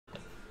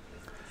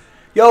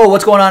Yo,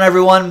 what's going on,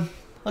 everyone?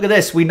 Look at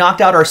this. We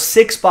knocked out our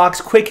 6-box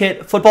quick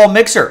hit football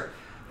mixer.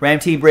 Ram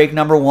Team break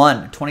number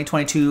 1.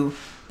 2022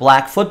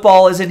 Black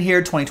Football is in here.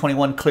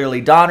 2021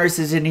 Clearly Donners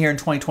is in here. And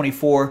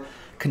 2024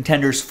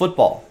 Contenders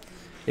Football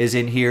is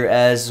in here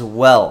as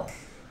well.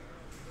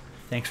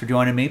 Thanks for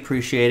joining me.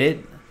 Appreciate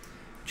it.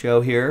 Joe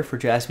here for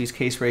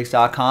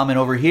Jaspy'S and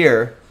over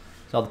here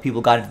is all the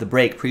people got into the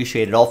break.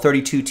 Appreciate it. All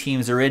 32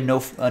 teams are in. No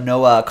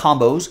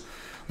combos.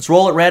 Let's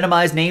roll it.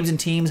 Randomized names and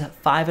teams.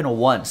 5 and a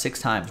 1.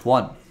 6 times.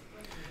 1,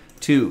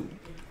 2,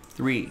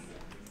 3,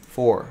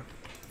 4,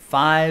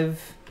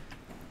 5,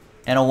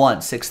 and a 1.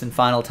 6th and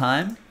final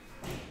time.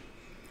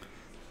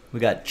 We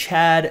got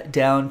Chad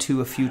down to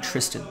a few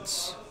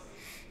Tristans.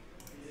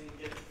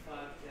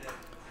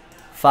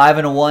 5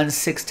 and a 1.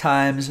 6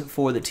 times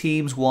for the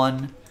teams.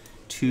 1,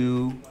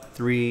 2,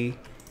 3,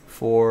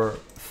 4,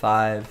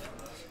 5,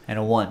 and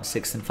a 1.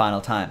 6th and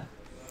final time.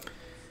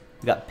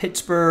 We got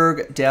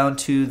Pittsburgh down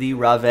to the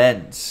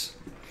Ravens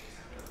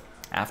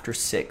after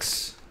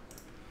 6.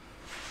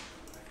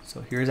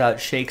 So here's how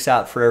it shakes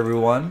out for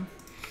everyone.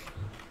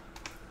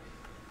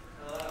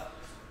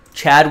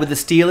 Chad with the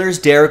Steelers,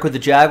 Derek with the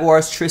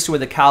Jaguars, Tristan with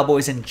the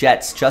Cowboys and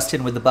Jets,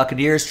 Justin with the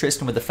Buccaneers,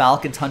 Tristan with the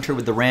Falcons, Hunter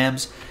with the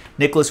Rams,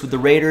 Nicholas with the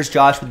Raiders,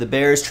 Josh with the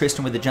Bears,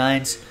 Tristan with the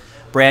Giants,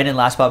 Brandon,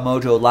 Last Spot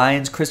Mojo,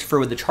 Lions, Christopher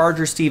with the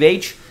Chargers, Steve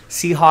H,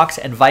 Seahawks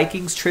and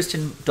Vikings,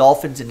 Tristan,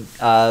 Dolphins and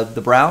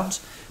the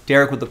Browns,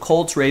 Derek with the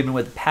Colts, Raven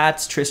with the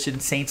Pats, Tristan,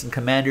 Saints and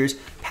Commanders,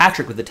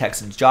 Patrick with the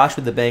Texans, Josh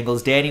with the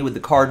Bengals, Danny with the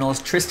Cardinals,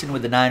 Tristan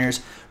with the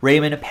Niners,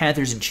 Raymond,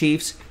 Panthers and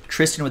Chiefs,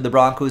 Tristan with the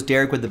Broncos,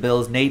 Derek with the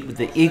Bills, Nate with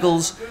the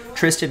Eagles,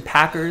 Tristan,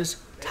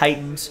 Packers,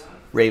 Titans,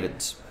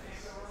 Ravens.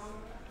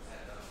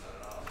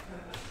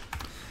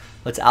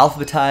 Let's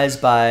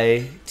alphabetize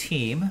by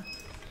team.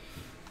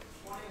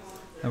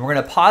 And we're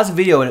going to pause the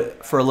video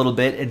for a little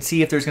bit and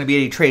see if there's going to be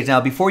any trades. Now,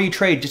 before you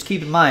trade, just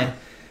keep in mind,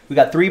 we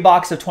got 3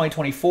 boxes of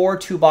 2024,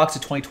 2 boxes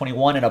of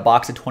 2021, and a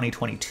box of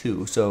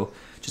 2022. So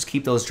just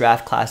keep those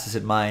draft classes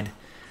in mind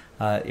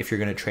if you're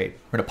going to trade.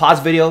 We're going to pause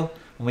the video.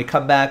 When we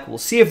come back, we'll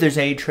see if there's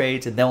any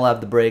trades, and then we'll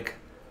have the break.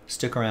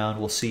 Stick around.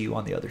 We'll see you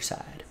on the other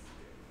side.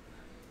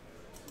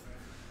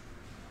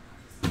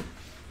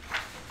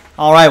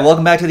 All right,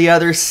 welcome back to the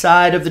other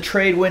side of the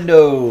trade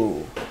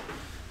window.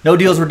 No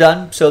deals were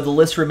done, so the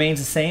list remains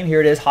the same.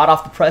 Here it is, hot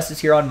off the presses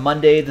here on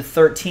Monday the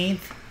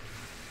 13th.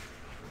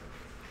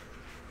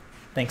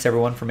 Thanks,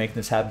 everyone, for making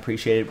this happen.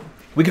 Appreciate it.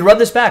 We can run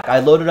this back. I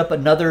loaded up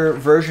another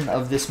version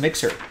of this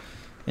mixer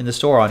in the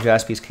store on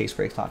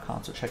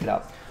Jaspy'scasebreaks.com, so check it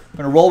out. I'm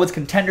going to roll with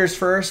contenders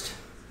first.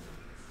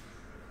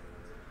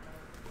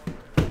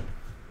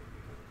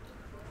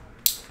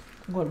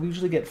 What, we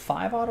usually get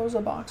 5 autos a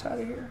box out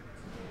of here?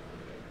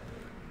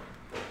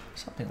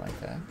 Something like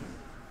that.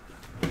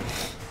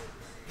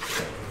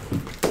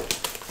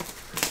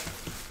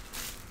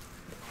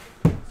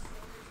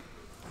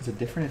 Is it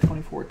different in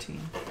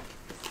 2014?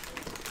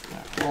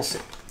 We'll see.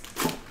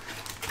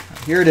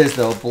 Here it is,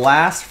 though.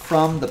 Blast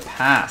from the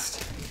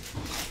past.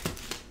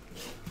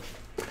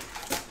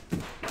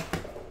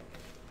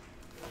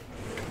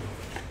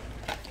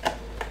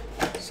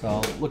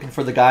 So, looking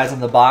for the guys on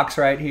the box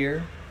right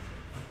here.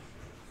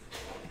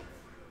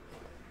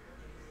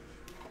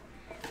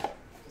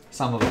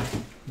 Some of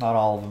them. Not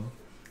all of them.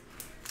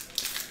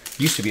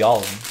 Used to be all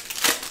of them.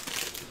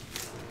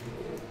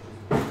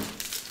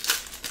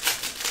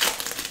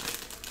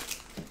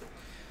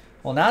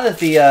 Well, now that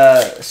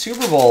the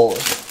Super Bowl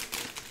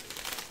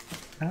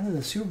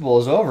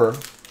is over,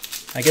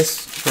 I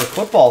guess for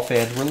football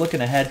fans, we're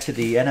looking ahead to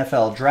the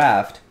NFL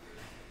draft.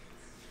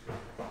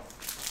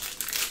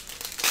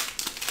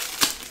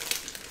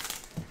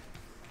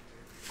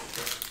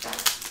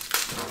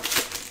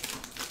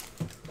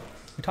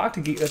 We talked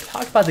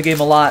about the game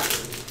a lot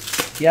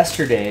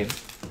yesterday.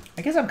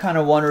 I guess I'm kind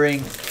of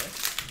wondering.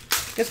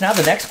 I guess now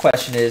the next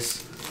question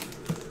is,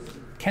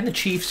 can the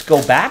Chiefs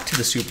go back to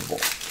the Super Bowl?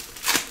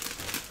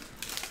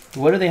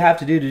 What do they have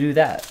to do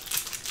that?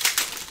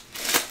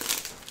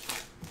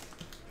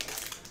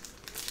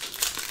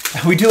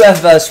 We do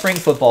have spring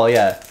football,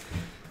 yeah.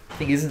 I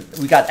think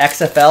we got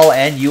XFL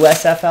and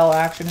USFL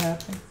action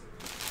happening.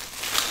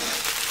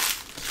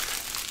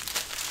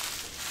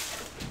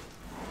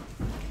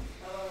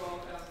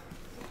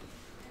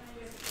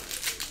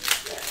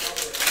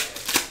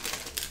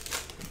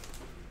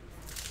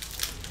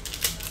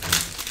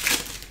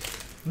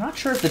 I'm not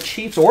sure if the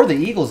Chiefs or the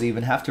Eagles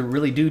even have to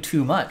really do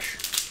too much.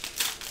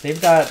 They've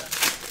got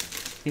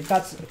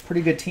some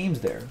pretty good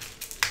teams there.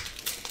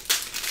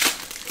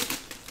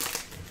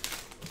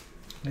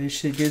 They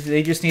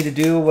just need to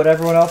do what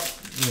everyone else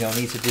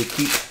needs to do.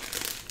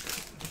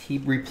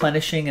 Keep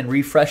replenishing and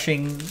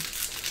refreshing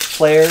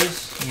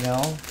players.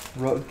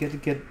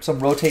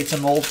 Rotate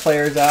some old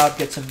players out,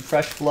 get some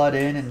fresh blood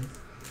in, and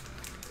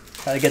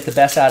try to get the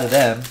best out of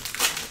them.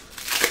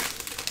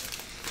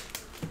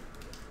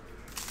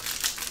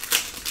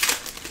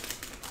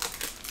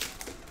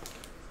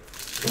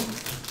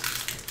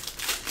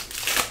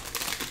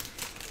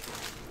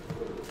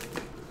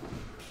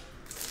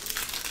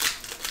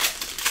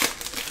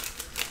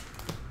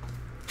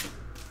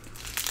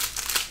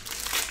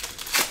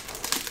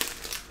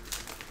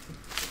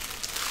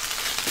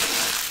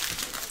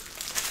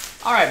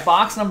 All right,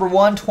 box number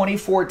 1,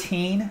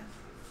 2014.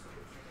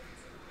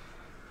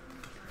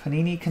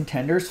 Panini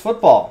Contenders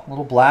Football. A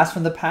little blast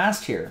from the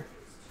past here.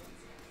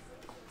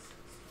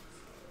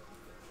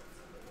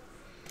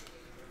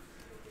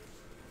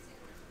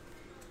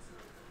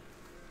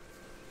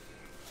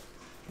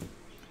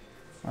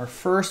 Our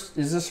first,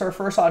 is this our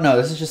first? No,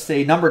 this is just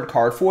a numbered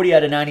card. 40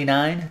 out of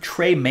 99.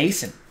 Trey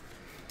Mason.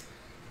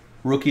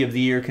 Rookie of the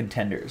Year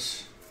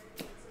Contenders.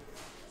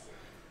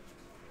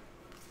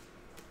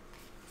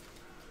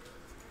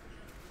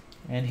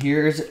 And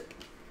here's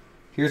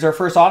our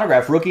first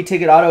autograph. Rookie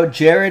ticket auto,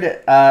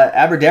 Jared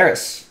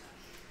Abbrederis.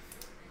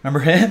 Remember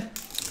him?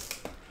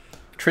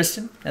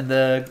 Tristan and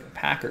the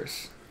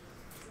Packers.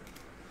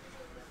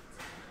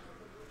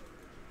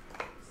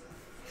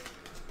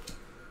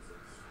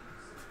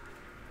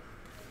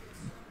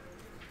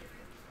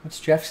 What's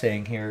Jeff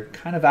saying here?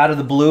 Kind of out of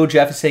the blue.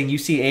 Jeff is saying you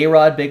see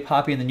A-Rod, Big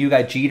Poppy, and the new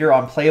guy Jeter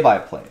on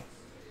play-by-play.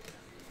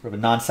 Sort of a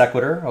non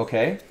sequitur.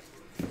 Okay.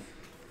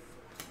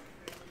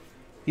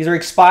 These are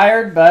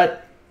expired,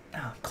 but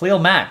Khalil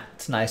Mack.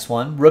 It's a nice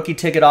one. Rookie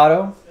ticket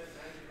auto.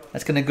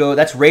 That's going to go.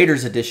 That's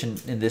Raiders edition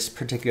in this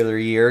particular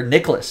year.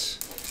 Nicholas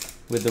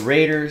with the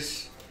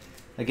Raiders.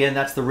 Again,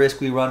 that's the risk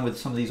we run with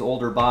some of these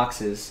older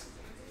boxes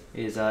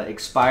is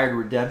expired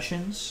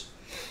redemptions.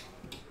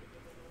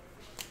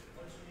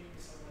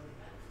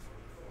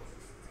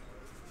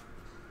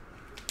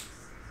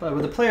 But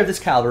with a player of this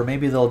caliber,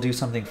 maybe they'll do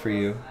something for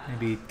you.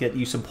 Maybe get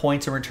you some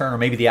points in return, or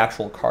maybe the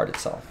actual card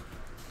itself.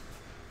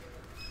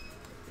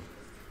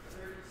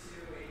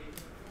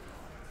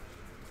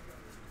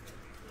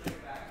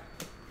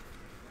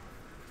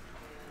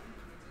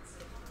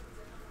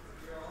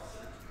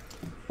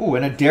 Ooh,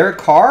 and a Derek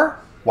Carr?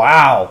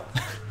 Wow.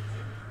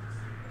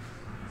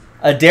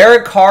 A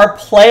Derek Carr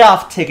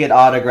playoff ticket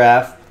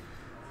autograph.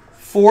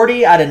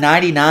 40 out of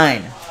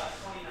 99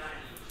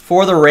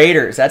 for the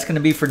Raiders. That's going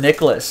to be for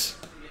Nicholas.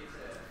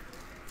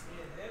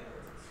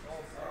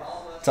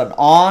 It's an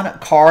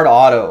on-card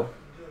auto.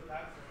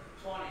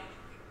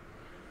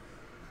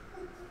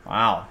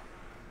 Wow.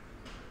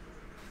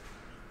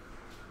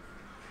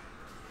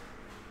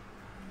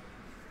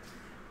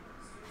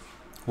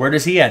 Where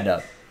does he end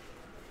up?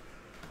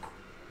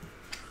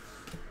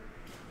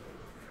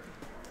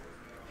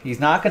 He's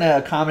not going to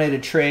accommodate a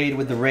trade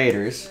with the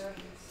Raiders.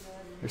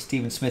 Or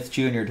Stephen Smith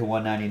Jr. to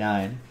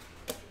 199,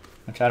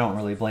 which I don't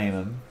really blame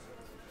him.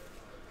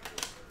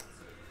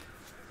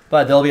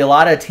 But there'll be a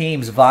lot of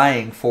teams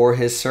vying for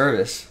his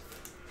service.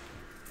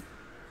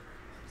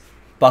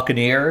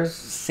 Buccaneers,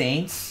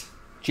 Saints,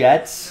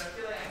 Jets,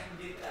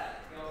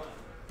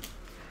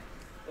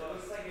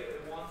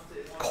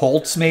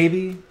 Colts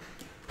maybe.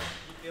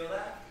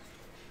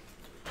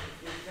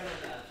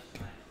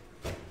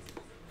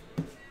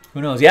 Who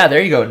knows? Yeah, there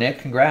you go, Nick.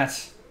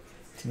 Congrats.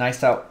 It's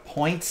nice out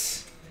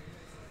points.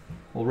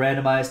 We'll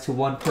randomize to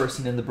one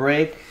person in the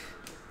break.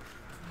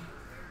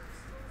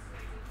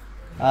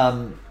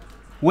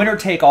 Winner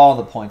take all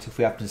the points if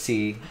we happen to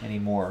see any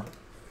more.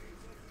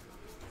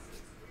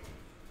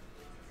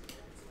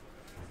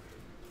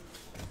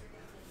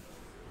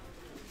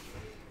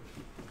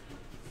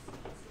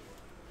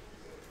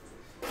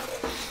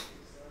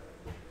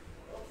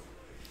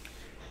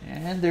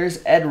 And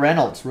there's Ed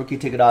Reynolds, rookie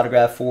ticket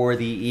autograph for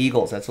the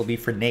Eagles. That will be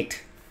for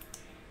Nate.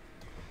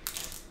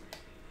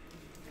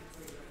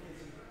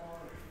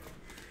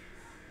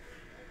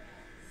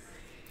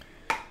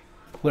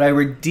 Would I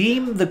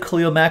redeem the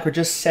Khalil Mack or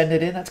just send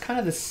it in? That's kind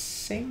of the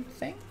same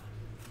thing.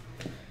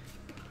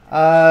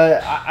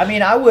 I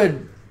mean, I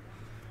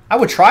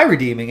would try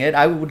redeeming it.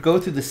 I would go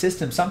through the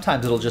system.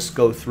 Sometimes it'll just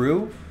go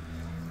through.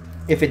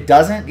 If it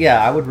doesn't,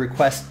 yeah, I would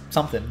request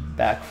something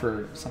back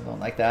for something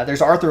like that.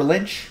 There's Arthur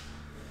Lynch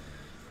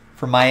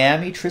for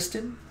Miami,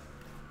 Tristan,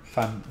 if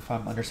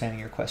I'm understanding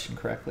your question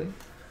correctly.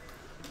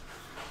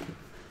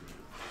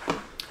 All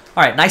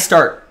right, nice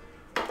start.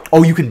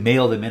 Oh, you can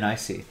mail them in, I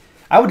see.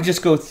 I would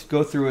just go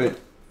through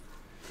it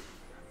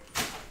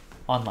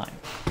online.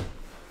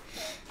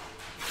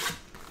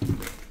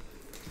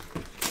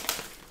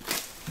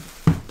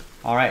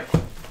 All right,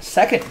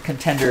 second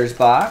Contenders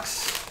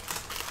box.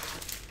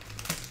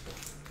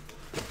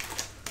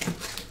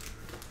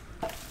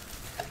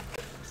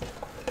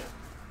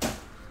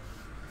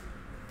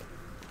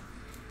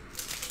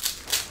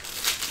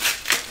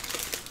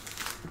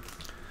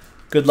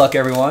 Good luck,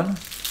 everyone.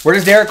 Where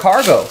does Derek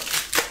Carr go?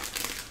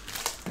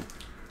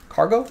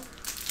 Cargo?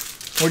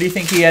 Where do you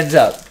think he ends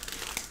up?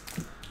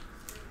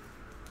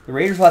 The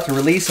Raiders will have to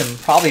release him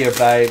probably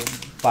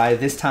by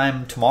this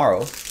time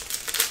tomorrow.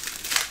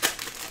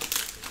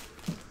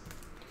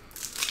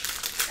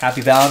 Happy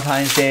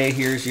Valentine's Day.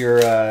 Here's your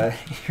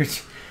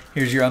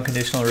here's your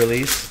unconditional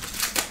release.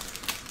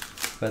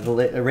 But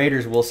the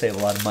Raiders will save a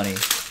lot of money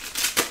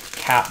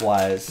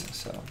cap-wise,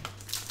 so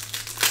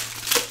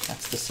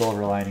that's the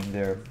silver lining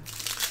there.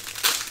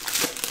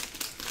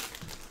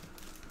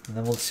 And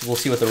then we'll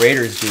see what the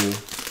Raiders do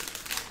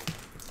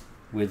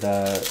with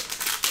the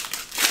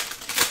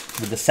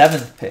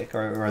 7th pick.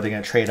 Or are they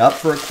going to trade up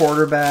for a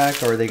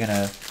quarterback? Or are they going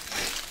to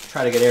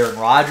try to get Aaron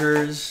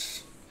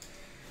Rodgers?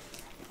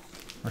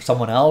 Or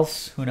someone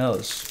else. Who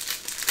knows?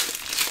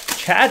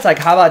 Chad's like,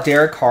 how about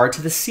Derek Carr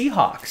to the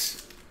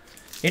Seahawks?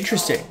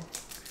 Interesting.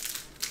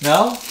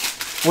 No?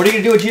 What are you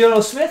going to do with Geno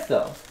Smith,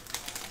 though?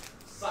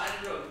 Sign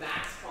him to a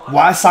max contract.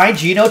 Why sign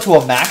Geno to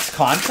a max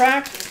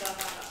contract?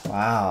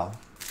 Wow.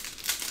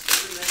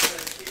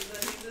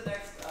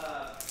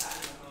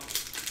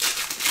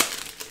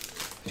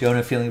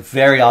 Jonah feeling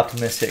very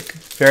optimistic,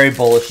 very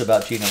bullish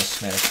about Geno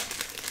Smith.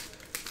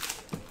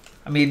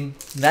 I mean,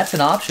 that's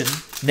an option.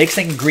 Nick's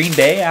thinking Green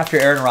Bay after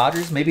Aaron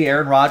Rodgers. Maybe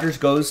Aaron Rodgers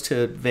goes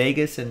to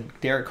Vegas and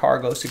Derek Carr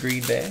goes to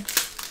Green Bay.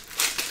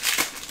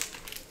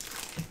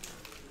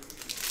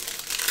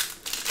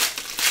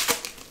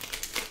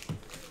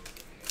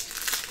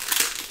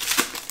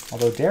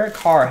 Although Derek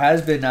Carr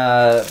has been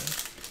known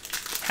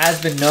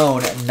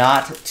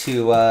not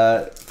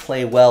to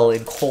play well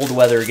in cold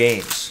weather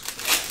games.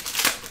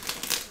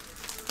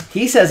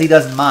 He says he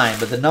doesn't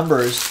mind, but the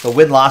numbers, the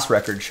win-loss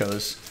record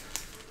shows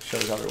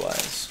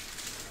otherwise.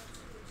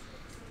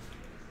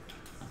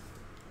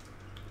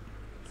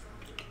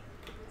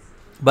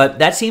 But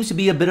that seems to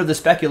be a bit of the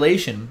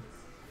speculation.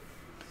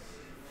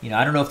 You know,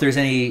 I don't know if there's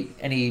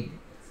any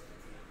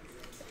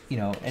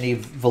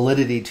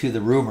validity to the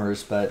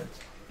rumors, but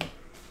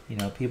you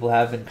know, people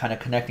have been kind of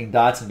connecting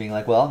dots and being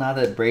like, well, now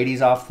that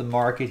Brady's off the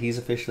market, he's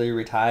officially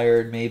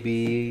retired,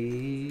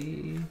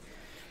 maybe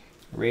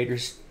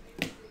Raiders,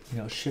 you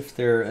know, shift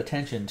their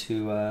attention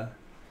to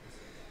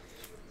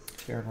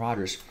Aaron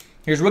Rodgers.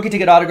 Here's rookie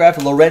ticket autograph,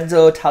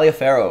 Lorenzo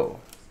Taliaferro.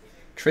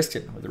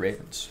 Tristan with the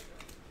Ravens.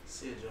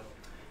 See you, Joe.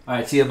 All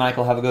right, see you,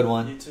 Michael. Have a good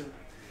one. You too.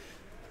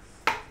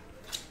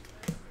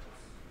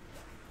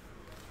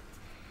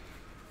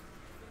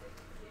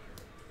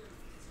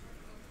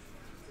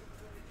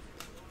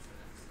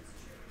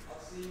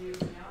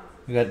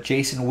 We got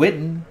Jason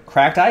Witten,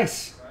 cracked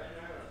ice.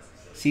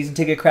 Season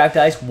ticket cracked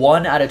ice,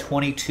 1 out of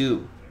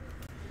 22.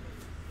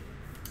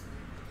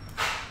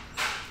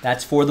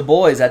 That's for the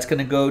boys. That's going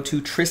to go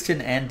to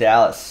Tristan and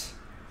Dallas.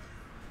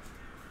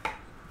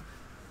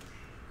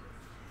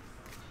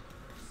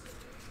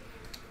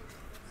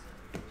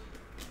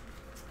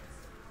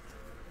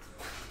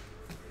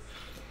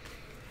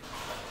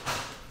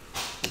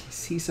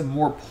 See some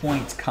more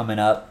points coming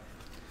up.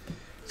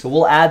 So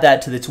we'll add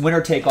that to the, it's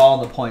winner take all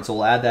on the points. So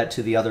we'll add that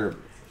to the other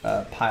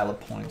pile of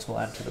points. We'll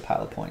add it to the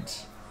pile of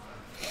points.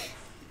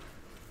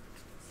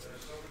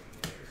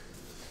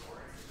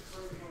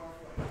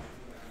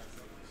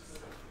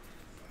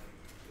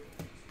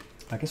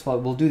 I guess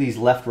we'll do these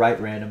left-right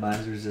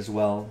randomizers as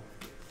well.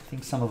 I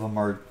think some of them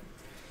are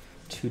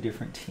 2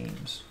 different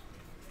teams.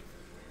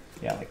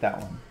 Yeah, like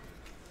that one.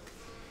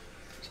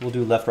 So we'll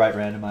do left-right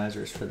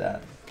randomizers for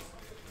that,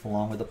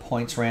 along with the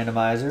points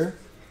randomizer.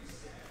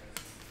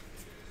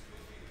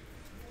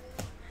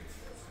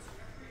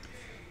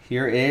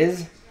 Here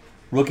is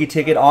rookie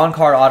ticket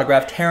on-card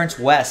autograph, Terrence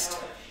West.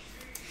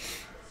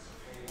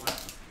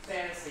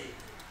 Fantasy.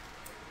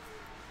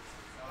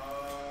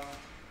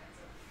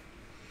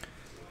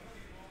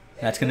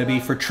 That's going to be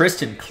for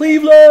Tristan.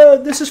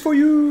 Cleveland, this is for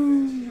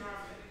you.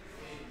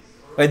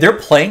 Wait, they're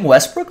playing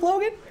Westbrook,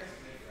 Logan?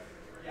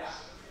 Yeah.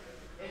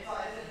 It's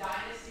a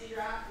dynasty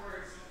draft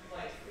where it's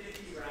like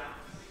 50 rounds.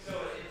 So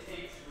it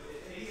takes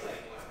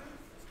like,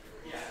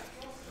 yeah.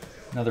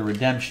 Another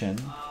redemption.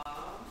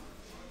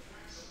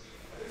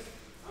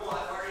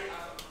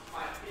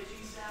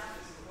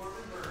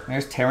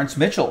 There's Terrence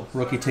Mitchell,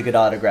 rookie ticket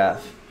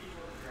autograph.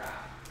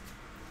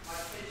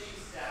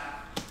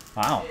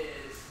 Wow.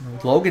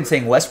 Logan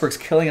saying Westbrook's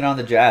killing it on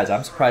the Jazz.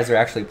 I'm surprised they're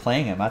actually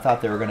playing him. I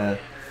thought they were going to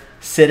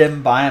sit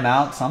him, buy him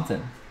out,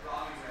 something.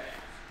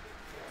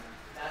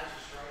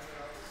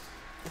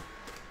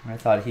 I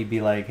thought he'd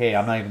be like, hey,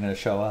 I'm not even going to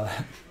show up.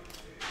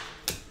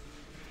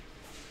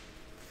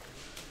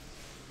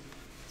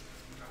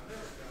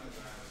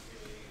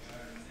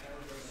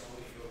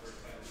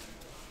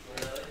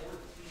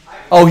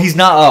 Oh, he's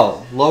not.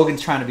 Oh,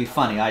 Logan's trying to be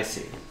funny. I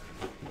see.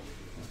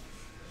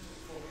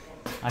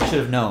 I should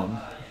have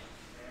known.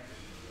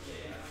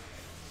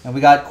 And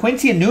we got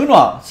Quincy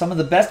Enunwa, some of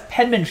the best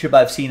penmanship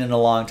I've seen in a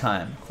long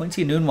time.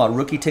 Quincy Enunwa,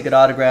 rookie ticket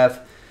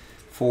autograph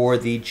for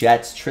the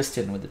Jets.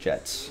 Tristan with the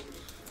Jets.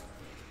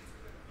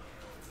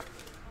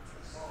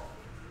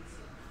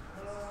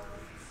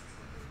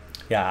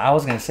 Yeah, I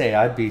was going to say,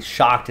 I'd be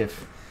shocked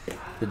if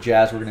the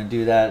Jazz were going to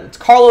do that. It's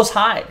Carlos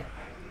Hyde.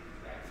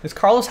 Was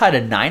Carlos Hyde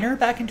a Niner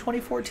back in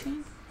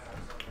 2014?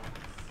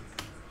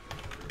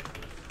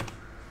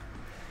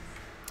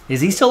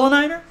 Is he still a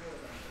Niner?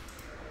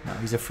 No,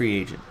 he's a free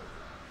agent.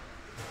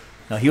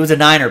 No, he was a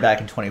Niner back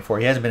in 24.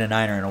 He hasn't been a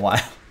Niner in a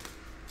while.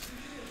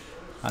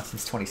 Not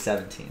since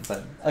 2017.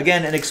 But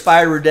again, an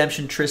expired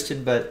redemption,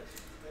 Tristan, but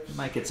you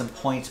might get some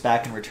points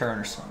back in return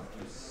or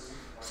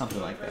something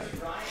like that.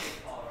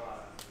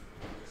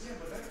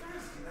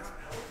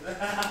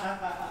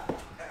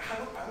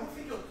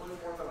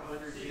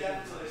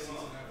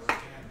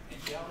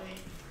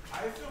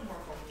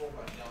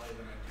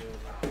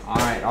 All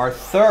right, our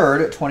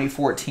third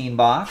 2014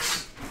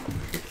 box.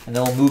 And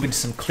then we'll move into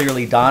some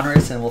clearly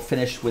Donruss, and we'll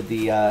finish with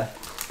the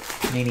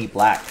Panini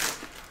Black.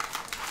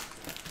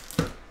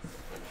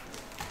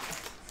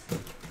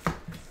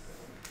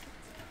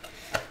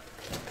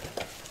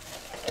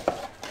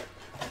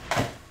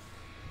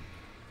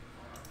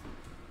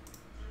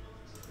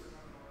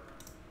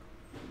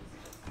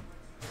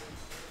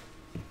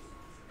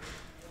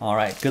 All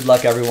right, good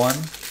luck, everyone.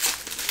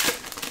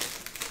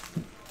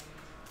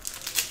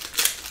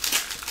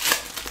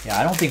 Yeah,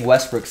 I don't think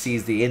Westbrook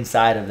sees the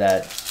inside of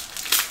that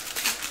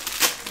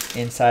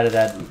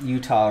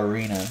Utah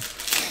arena.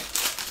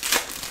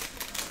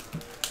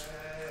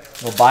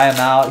 We'll buy him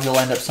out. He'll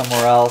end up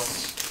somewhere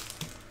else.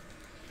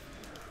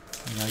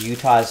 You know,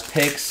 Utah's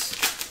picks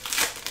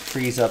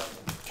frees up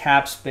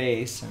cap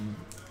space and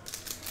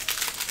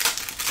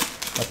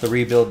let the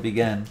rebuild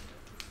begin.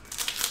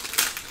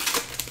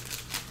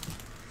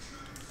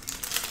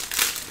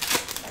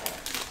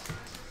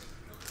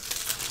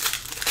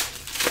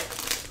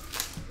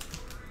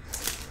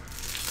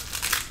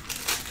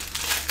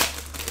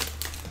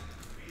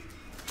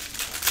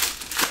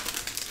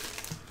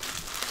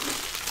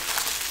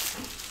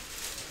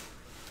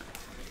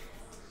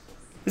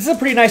 This is a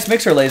pretty nice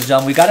mixer, ladies and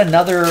gentlemen. We got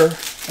another,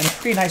 and a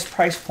pretty nice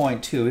price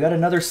point too. We got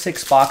another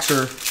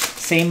 6-boxer,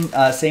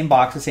 same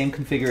box, the same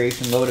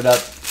configuration, loaded up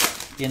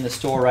in the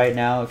store right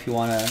now. If you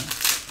wanna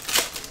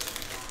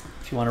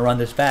run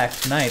this back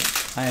tonight,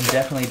 I am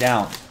definitely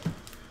down.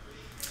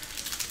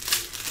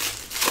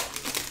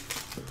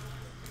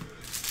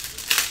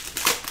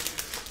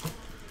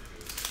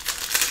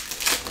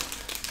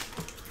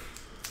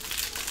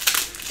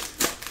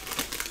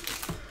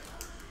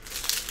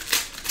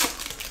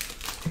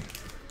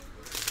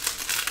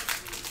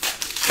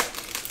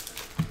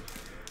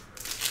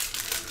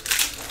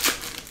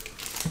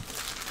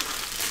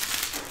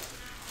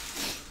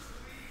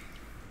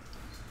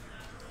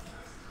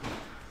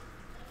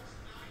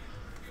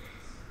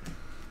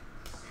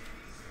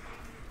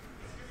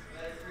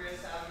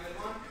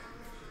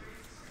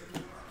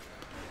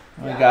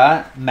 We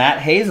got Matt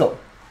Hazel.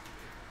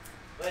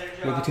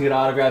 Rookie ticket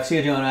autograph. See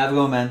you, Jonah. Have a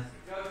go, man.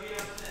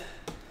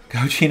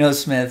 Go Geno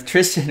Smith.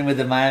 Tristan with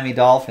the Miami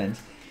Dolphins.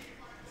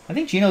 I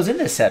think Geno's in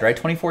this set, right?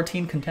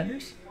 2014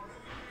 contenders?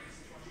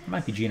 There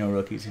might be Geno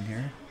rookies in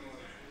here.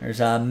 There's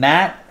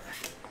Matt,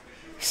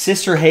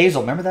 Sister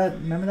Hazel. Remember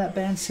that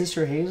band,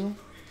 Sister Hazel?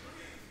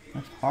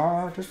 It's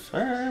hard to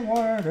say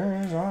what it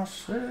is I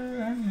see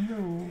in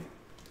you.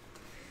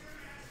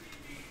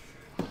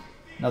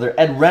 Another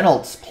Ed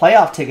Reynolds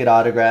playoff ticket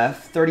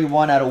autograph,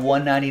 31 out of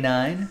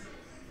 199.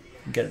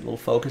 Get a little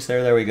focus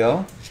there. There we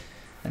go.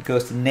 That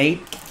goes to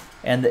Nate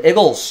and the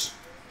Eagles.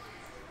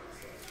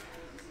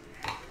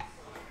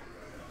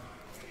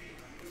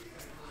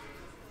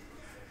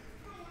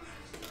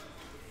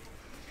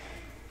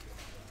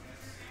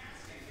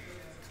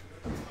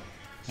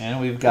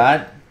 And we've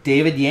got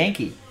David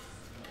Yankee.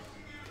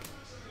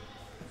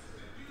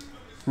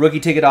 Rookie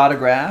ticket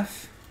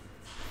autograph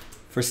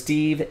for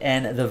Steve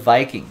and the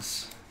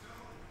Vikings.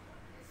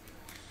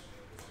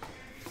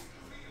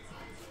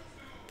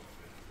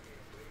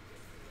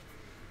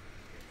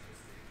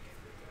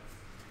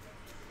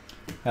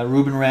 Got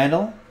Ruben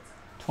Randall,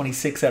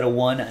 26 out of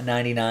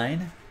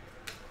 199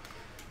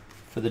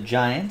 for the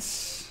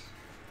Giants.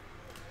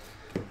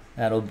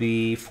 That'll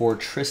be for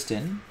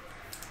Tristan.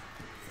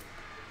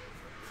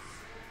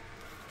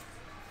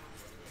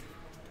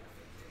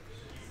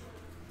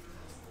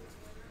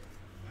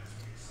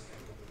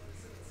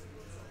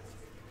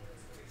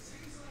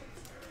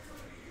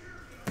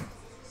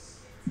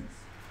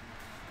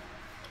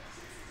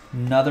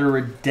 Another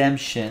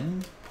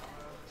redemption.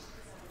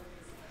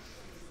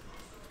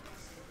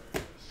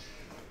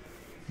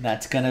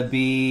 That's going to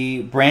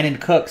be Brandon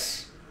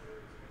Cooks,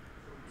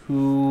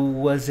 who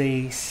was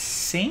a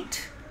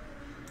Saint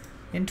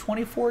in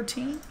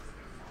 2014.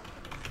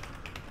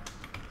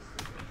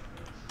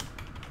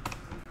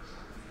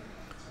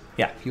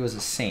 Yeah, he was a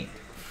Saint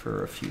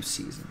for a few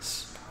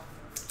seasons.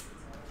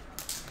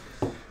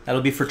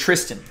 That'll be for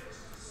Tristan.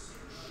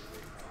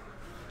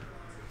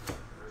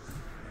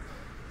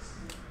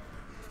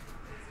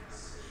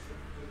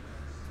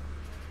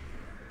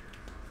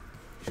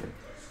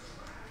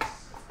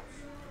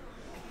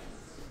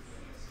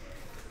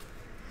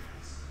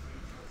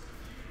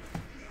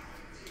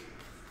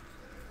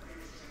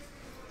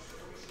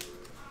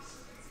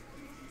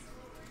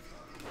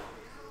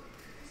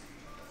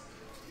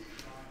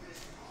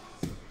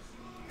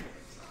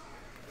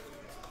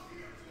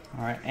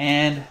 All right,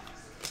 and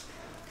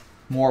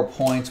more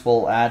points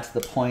we'll add to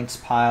the points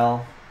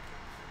pile.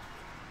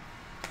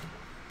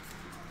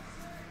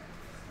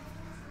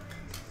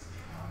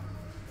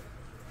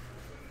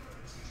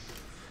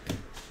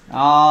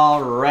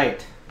 All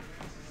right.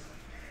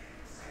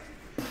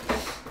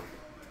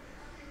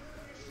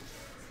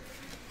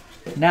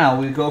 Now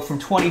we go from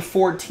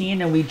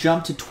 2014 and we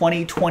jump to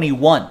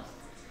 2021.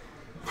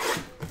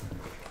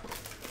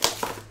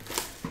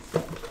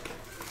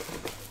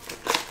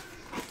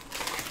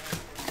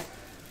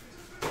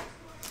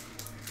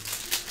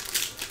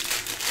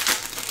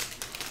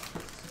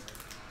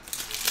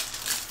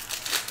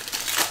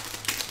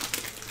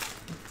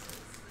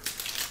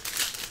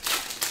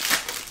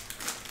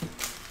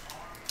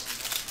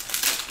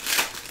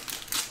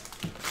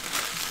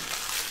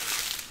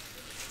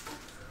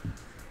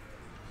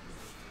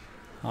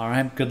 All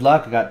right, good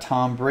luck. We got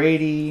Tom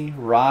Brady,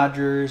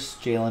 Rodgers,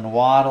 Jalen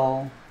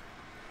Waddle,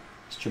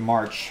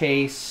 Jamar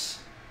Chase,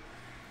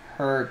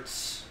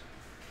 Hurts.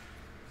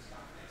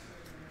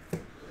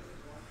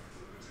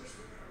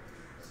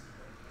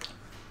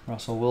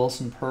 Russell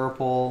Wilson,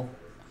 purple.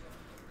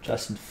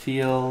 Justin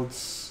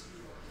Fields.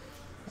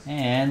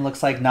 And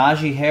looks like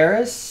Najee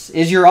Harris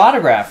is your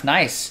autograph.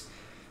 Nice.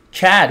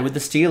 Chad with the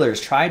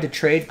Steelers. Tried to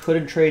trade,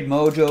 couldn't trade.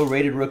 Mojo,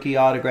 rated rookie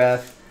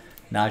autograph.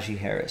 Najee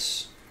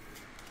Harris.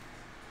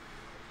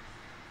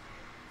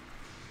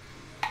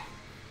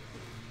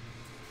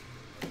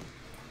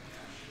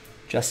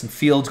 Justin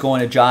Fields going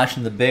to Josh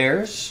and the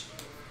Bears.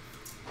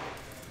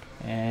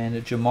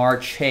 And Jamar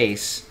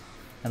Chase.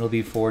 That'll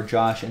be for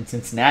Josh in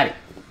Cincinnati.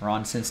 We're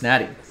on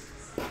Cincinnati.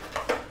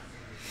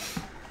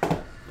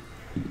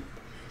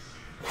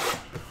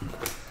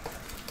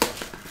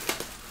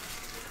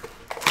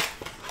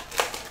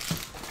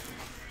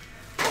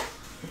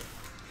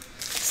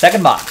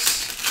 Second box.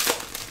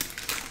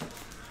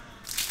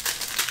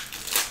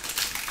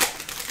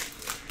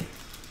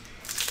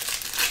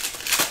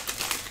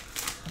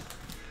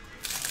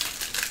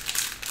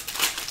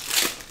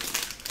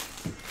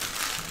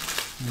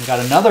 We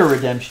got another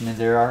redemption in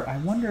there. I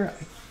wonder,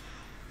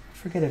 I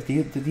forget if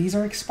these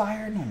are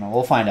expired. I don't know.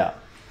 We'll find out.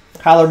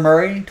 Kyler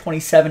Murray,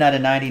 27 out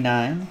of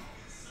 99.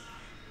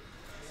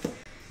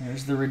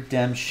 There's the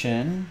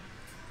redemption.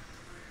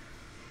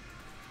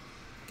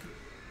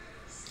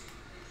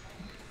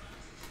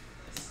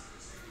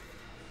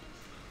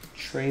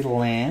 Trey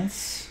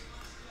Lance.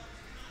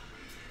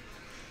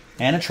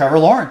 And a Trevor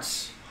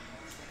Lawrence.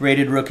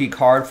 Rated rookie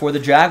card for the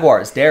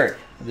Jaguars. Derek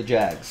of the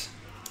Jags.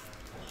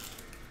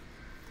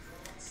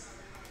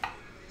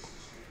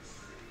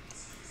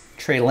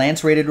 Trey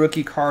Lance rated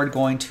rookie card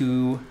going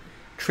to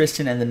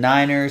Tristan and the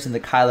Niners, and the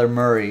Kyler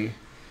Murray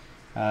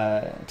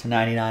to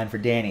 99 for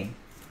Danny.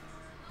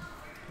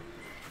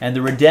 And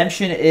the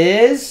redemption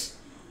is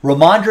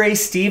Ramondre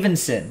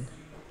Stevenson.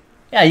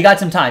 Yeah, you got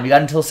some time. You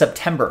got until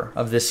September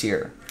of this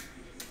year.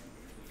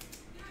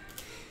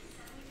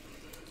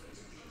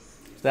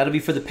 So that'll be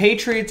for the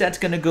Patriots. That's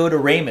going to go to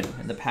Raymond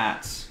and the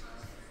Pats.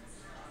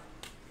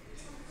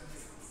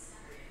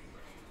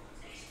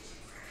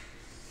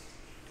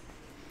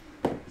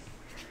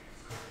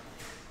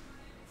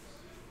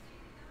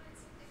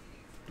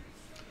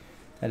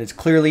 That is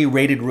clearly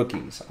rated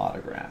rookies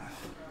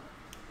autograph.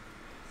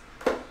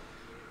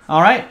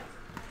 All right.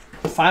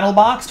 Final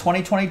box,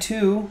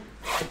 2022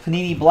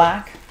 Panini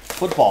Black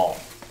Football.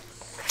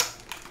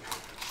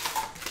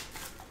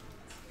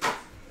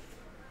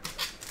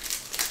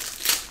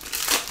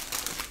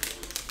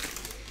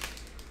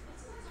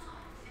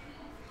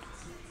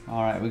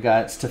 All right, we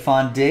got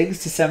Stephon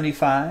Diggs to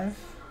 75.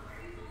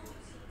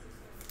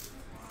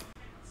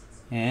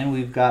 And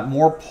we've got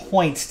more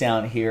points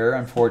down here,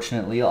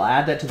 unfortunately. I'll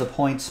add that to the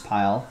points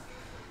pile.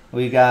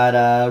 We got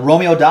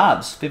Romeo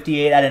Doubs,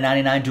 58 out of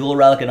 99, dual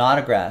relic and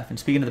autograph. And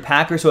speaking of the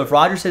Packers, so if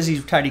Roger says he's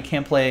retired, he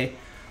can't play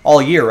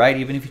all year, right?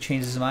 Even if he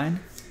changes his mind?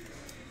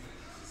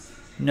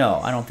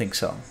 No, I don't think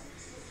so.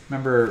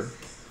 Remember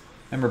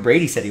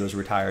Brady said he was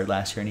retired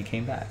last year and he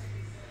came back.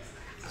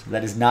 So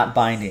that is not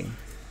binding.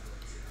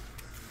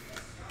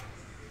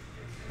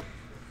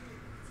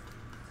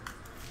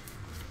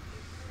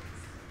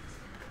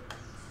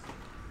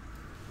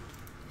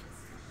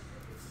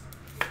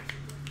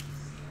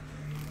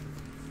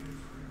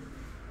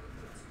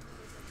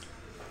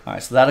 All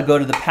right, so that'll go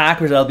to the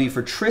Packers. That'll be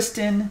for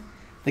Tristan.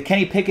 The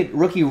Kenny Pickett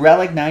rookie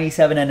relic,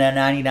 97 and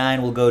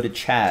 99, will go to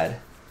Chad.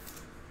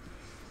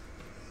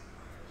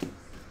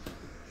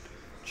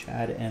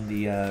 Chad and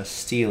the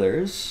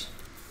Steelers.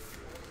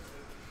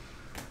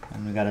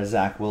 And we got a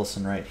Zach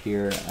Wilson right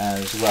here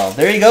as well.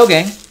 There you go,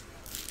 gang.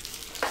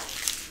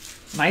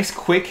 Nice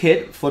quick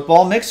hit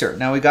football mixer.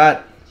 Now we got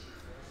a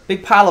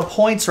big pile of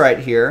points right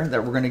here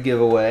that we're going to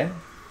give away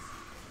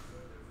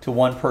to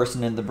one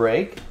person in the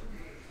break.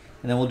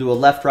 And then we'll do a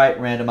left-right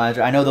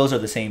randomizer. I know those are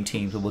the same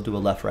teams, but we'll do a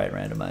left-right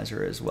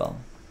randomizer as well.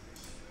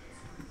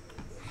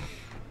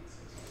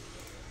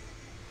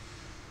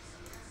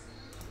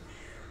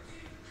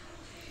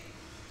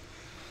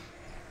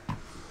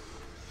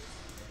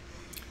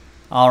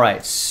 All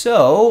right,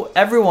 so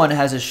everyone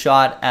has a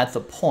shot at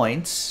the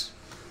points.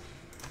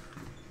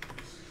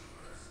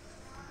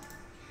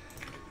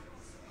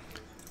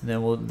 And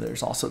then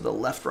there's also the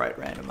left-right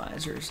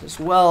randomizers as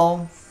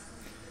well.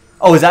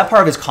 Oh, is that part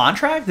of his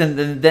contract?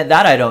 Then that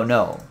I don't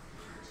know.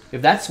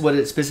 If that's what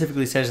it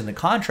specifically says in the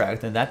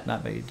contract, then that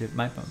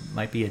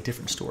might be a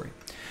different story.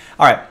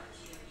 All right.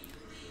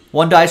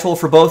 One dice roll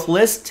for both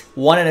lists.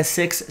 1 and a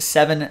 6,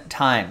 7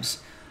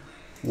 times.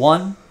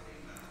 1,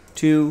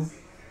 2,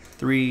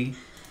 3,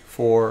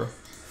 4,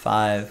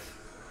 5,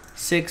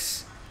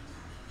 6,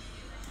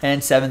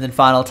 and 7th and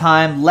final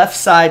time. Left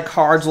side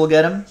cards will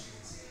get them.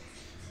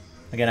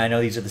 Again, I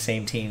know these are the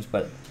same teams,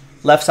 but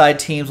left side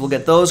teams will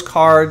get those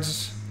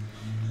cards.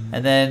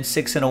 And then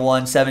 6 and a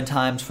 1, 7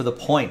 times for the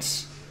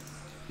points.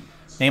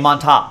 Name on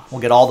top. We'll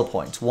get all the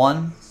points.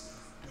 1,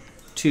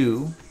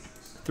 2,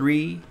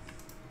 3,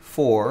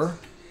 4,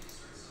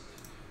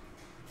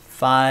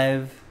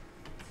 5,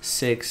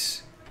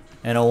 6,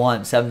 and a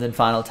 1. 7th and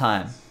final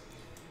time.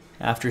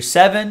 After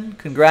 7,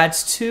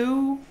 congrats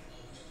to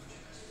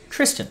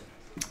Tristan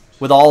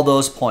with all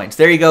those points.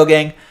 There you go,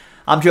 gang.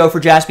 I'm Joe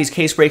for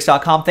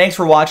JaspysCaseBreaks.com. Thanks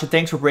for watching.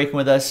 Thanks for breaking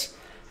with us.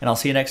 And I'll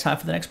see you next time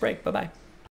for the next break. Bye-bye.